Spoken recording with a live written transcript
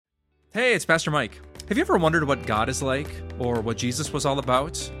Hey, it's Pastor Mike. Have you ever wondered what God is like, or what Jesus was all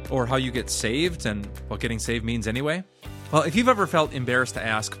about, or how you get saved and what getting saved means anyway? Well, if you've ever felt embarrassed to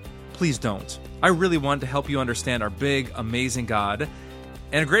ask, please don't. I really want to help you understand our big, amazing God.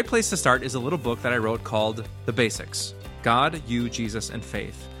 And a great place to start is a little book that I wrote called The Basics: God, You, Jesus, and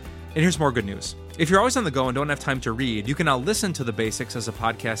Faith. And here's more good news. If you're always on the go and don't have time to read, you can now listen to The Basics as a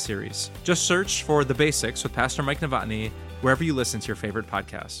podcast series. Just search for The Basics with Pastor Mike Novotny wherever you listen to your favorite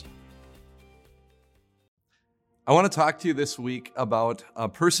podcasts. I want to talk to you this week about a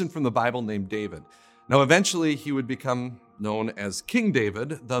person from the Bible named David. Now, eventually, he would become known as King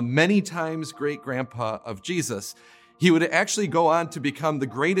David, the many times great-grandpa of Jesus. He would actually go on to become the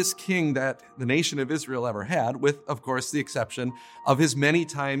greatest king that the nation of Israel ever had, with, of course, the exception of his many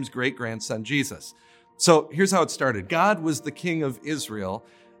times great-grandson, Jesus. So here's how it started. God was the king of Israel,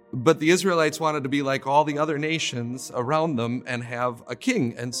 but the Israelites wanted to be like all the other nations around them and have a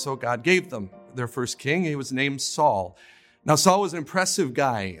king, and so God gave them their first king. He was named Saul. Now, Saul was an impressive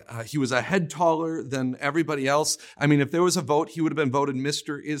guy. He was a head taller than everybody else. I mean, if there was a vote, he would have been voted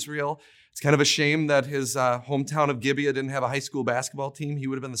Mr. Israel. It's kind of a shame that his hometown of Gibeah didn't have a high school basketball team. He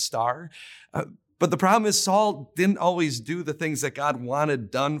would have been the star. But the problem is Saul didn't always do the things that God wanted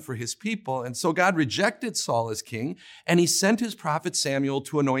done for his people. And so God rejected Saul as king, and he sent his prophet Samuel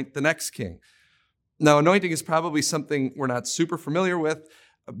to anoint the next king. Now, anointing is probably something we're not super familiar with.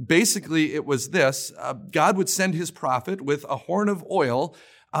 Basically, it was this. God would send his prophet with a horn of oil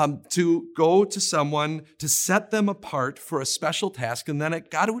to go to someone to set them apart for a special task, and then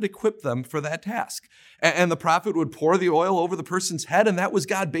God would equip them for that task. And the prophet would pour the oil over the person's head, and that was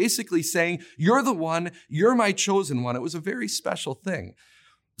God basically saying, you're the one, you're my chosen one. It was a very special thing.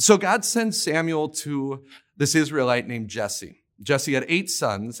 So God sends Samuel to this Israelite named Jesse. Jesse had 8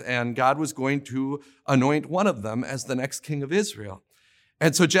 sons, and God was going to anoint one of them as the next king of Israel.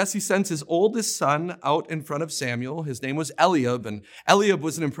 And so Jesse sends his oldest son out in front of Samuel. His name was Eliab, and Eliab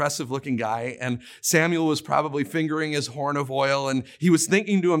was an impressive-looking guy, and Samuel was probably fingering his horn of oil, and he was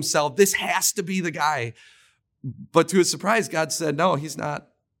thinking to himself, this has to be the guy. But to his surprise, God said, no, he's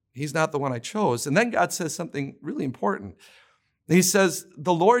not the one I chose. And then God says something really important. He says,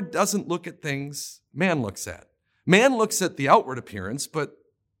 the Lord doesn't look at things man looks at. Man looks at the outward appearance, but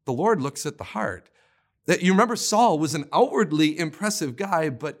the Lord looks at the heart. That you remember Saul was an outwardly impressive guy,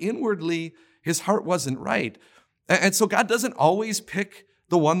 but inwardly his heart wasn't right. And so God doesn't always pick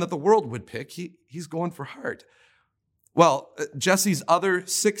the one that the world would pick. He's going for heart. Well, Jesse's other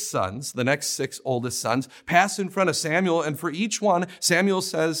 6 sons, the next 6 oldest sons, pass in front of Samuel. And for each one, Samuel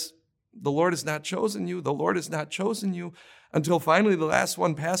says, the Lord has not chosen you. The Lord has not chosen you. Until finally the last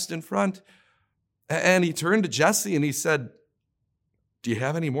one passed in front. And he turned to Jesse and he said, do you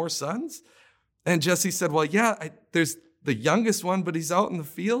have any more sons? And Jesse said, well, yeah, there's the youngest one, but he's out in the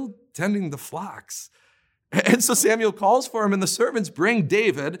field tending the flocks. And so Samuel calls for him, and the servants bring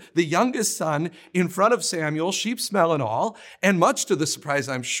David, the youngest son, in front of Samuel, sheep smell and all, and much to the surprise,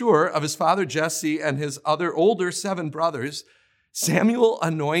 I'm sure, of his father Jesse and his other older 7 brothers, Samuel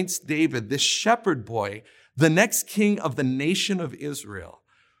anoints David, this shepherd boy, the next king of the nation of Israel.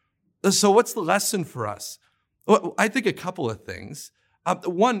 So what's the lesson for us? Well, I think a couple of things.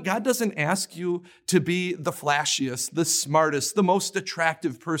 One, God doesn't ask you to be the flashiest, the smartest, the most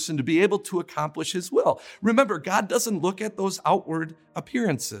attractive person to be able to accomplish his will. Remember, God doesn't look at those outward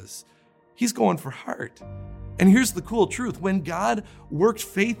appearances. He's going for heart. And here's the cool truth. When God worked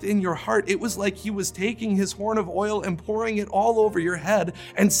faith in your heart, it was like he was taking his horn of oil and pouring it all over your head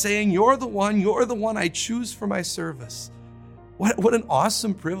and saying, you're the one I choose for my service. What an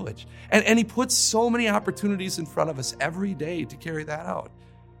awesome privilege. And he puts so many opportunities in front of us every day to carry that out.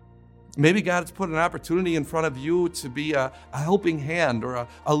 Maybe God has put an opportunity in front of you to be a helping hand or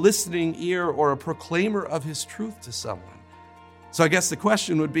a listening ear or a proclaimer of his truth to someone. So I guess the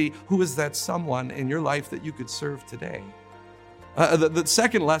question would be, who is that someone in your life that you could serve today? The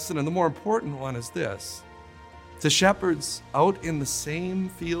second lesson, and the more important one, is this. To shepherds out in the same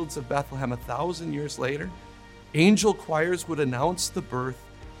fields of Bethlehem 1,000 years later, angel choirs would announce the birth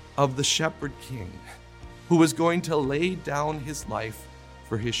of the shepherd king who was going to lay down his life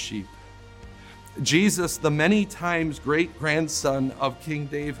for his sheep. Jesus, the many times great-grandson of King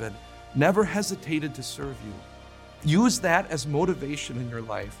David, never hesitated to serve you. Use that as motivation in your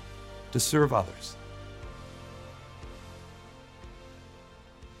life to serve others.